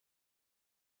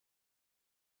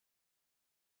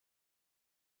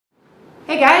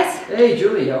Hey guys. Hey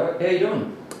Julie, how you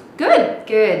doing?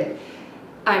 Good.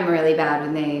 I'm really bad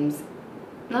with names.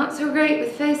 Not so great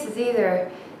with faces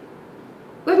either.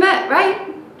 We've met,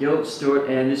 right? Gil Stewart,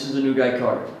 and this is the new guy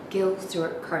Carter. Gil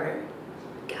Stewart Carter.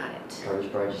 Got it. Carter's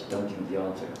bride just dumped him at the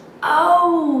altar.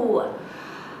 Oh!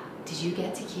 Did you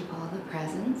get to keep all the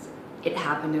presents? It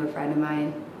happened to a friend of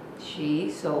mine.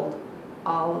 She sold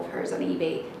all of hers on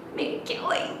eBay. Made a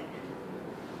killing.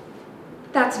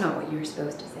 That's not what you were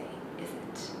supposed to say, is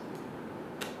it?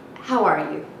 How are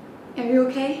you? Are you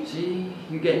okay? See,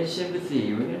 you're getting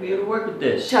sympathy. We're gonna be able to work with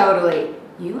this. Totally.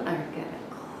 You are gonna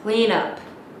clean up.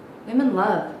 Women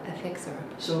love a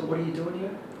fixer-up. So what are you doing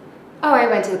here? Oh, I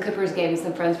went to the Clippers game with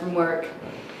some friends from work.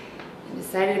 I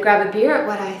decided to grab a beer at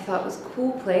what I thought was a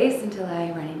cool place until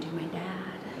I ran into my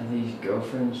dad. Are these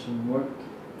girlfriends from work?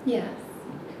 Yes.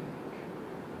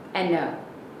 And no.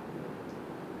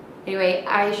 Anyway,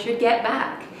 I should get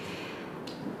back.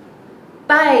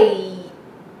 Bye.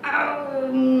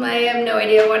 I have no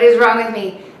idea what is wrong with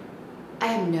me. I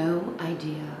have no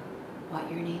idea what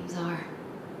your names are.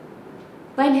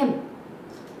 Blame him.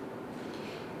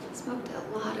 Smoked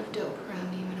a lot of dope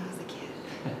around me when I was a kid.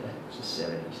 It's the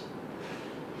 70s.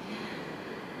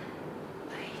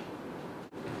 Bye.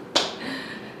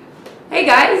 Hey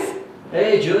guys.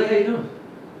 Hey Julie, how you doing?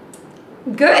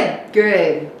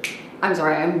 Good. I'm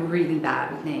sorry, I'm really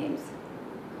bad with names.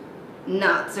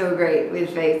 Not so great with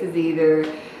faces either.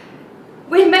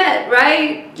 We met,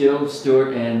 right? Gil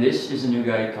Stewart, and this is the new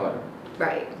guy Carter.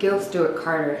 Right, Gil Stewart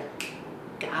Carter.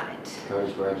 Got it.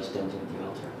 Carter's bride just dumped him at the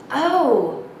altar.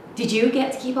 Oh, did you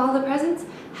get to keep all the presents?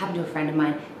 Happened to a friend of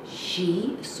mine.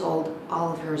 She sold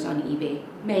all of hers on eBay.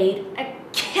 Made a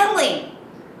killing.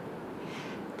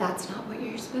 That's not what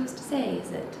you're supposed to say,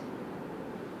 is it?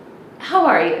 How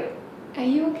are you? Are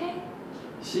you okay?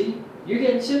 See, you're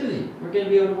getting sympathy. We're gonna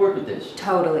be able to work with this.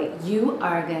 Totally. You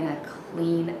are gonna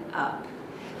clean up.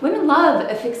 Women love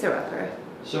a fixer-upper.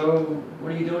 So,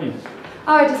 what are you doing here?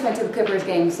 Oh, I just went to the Clippers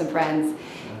game with some friends.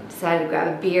 Decided to grab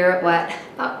a beer at what I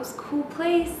thought was a cool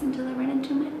place until I ran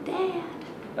into my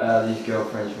dad. These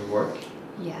girlfriends from work?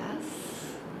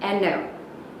 Yes. And no.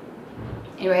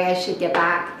 Anyway, I should get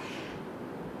back.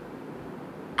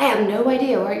 I have no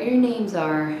idea what your names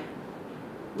are.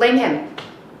 Blame him.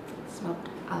 Smoked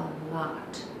a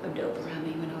lot of dope around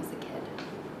me when I was a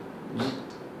kid.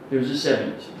 It was the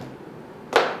 70s.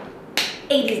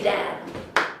 80s dad.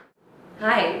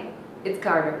 Hi, it's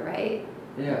Carter, right?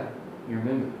 Yeah, you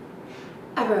remember.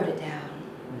 I wrote it down.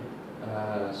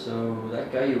 So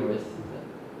that guy you're with.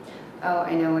 Oh,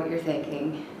 I know what you're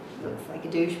thinking. Looks like a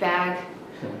douchebag.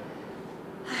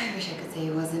 I wish I could say he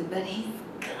wasn't, but he's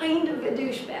kind of a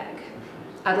douchebag.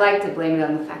 I'd like to blame it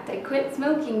on the fact I quit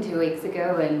smoking 2 weeks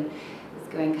ago and was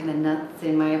going kind of nuts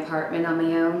in my apartment on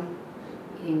my own,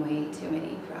 eating way too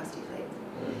many Frosty Flakes.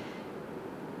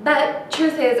 But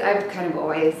truth is, I've kind of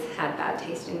always had bad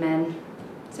taste in men.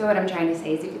 So what I'm trying to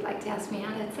say is if you'd like to ask me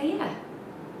out, I'd say yeah.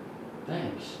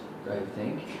 Thanks, I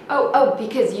think. Oh,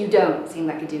 because you don't seem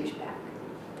like a douchebag.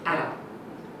 At all.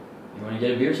 You want to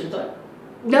get a beer sometime?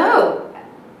 No!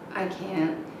 I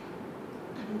can't.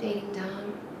 I'm dating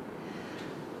Tom.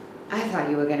 I thought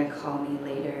you were gonna call me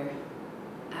later,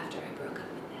 after I broke up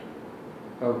with him.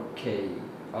 Okay,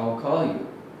 I'll call you.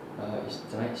 Is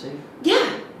tonight safe?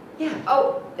 Yeah.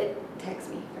 Oh, but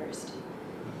text me first.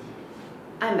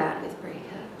 I'm bad with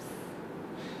breakups.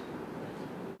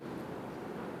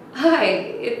 Hi,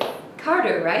 it's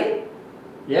Carter, right?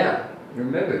 Yeah, you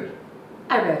remembered.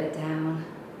 I wrote it down.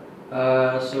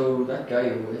 So that guy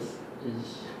you're with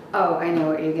is... Oh, I know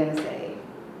what you're gonna say.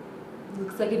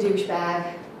 Looks like a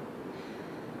douchebag.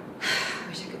 I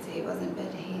wish I could say he wasn't,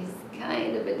 but he's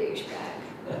kind of a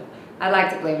douchebag. I'd like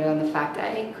to blame it on the fact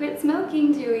I quit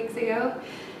smoking 2 weeks ago.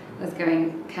 I was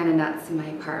going kind of nuts in my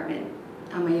apartment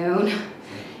on my own,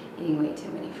 eating way too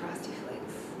many Frosty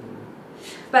Flakes.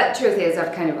 But truth is,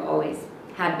 I've kind of always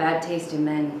had bad taste in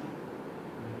men.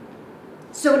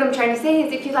 So what I'm trying to say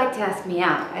is if you'd like to ask me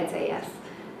out, I'd say yes.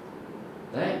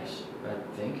 Thanks, I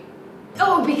think.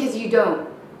 Oh, because you don't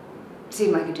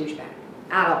seem like a douchebag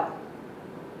at all.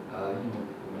 You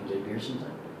want to get a beer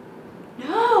sometime?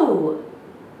 No!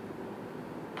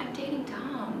 I'm dating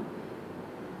Tom.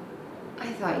 I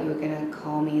thought you were gonna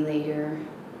call me later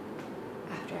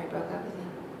after I broke up with him.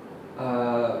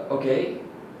 Okay.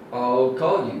 I'll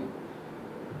call you.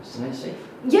 Is tonight safe?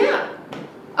 Yeah!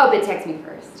 Oh, but text me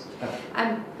first. Okay.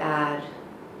 I'm bad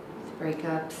with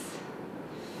breakups.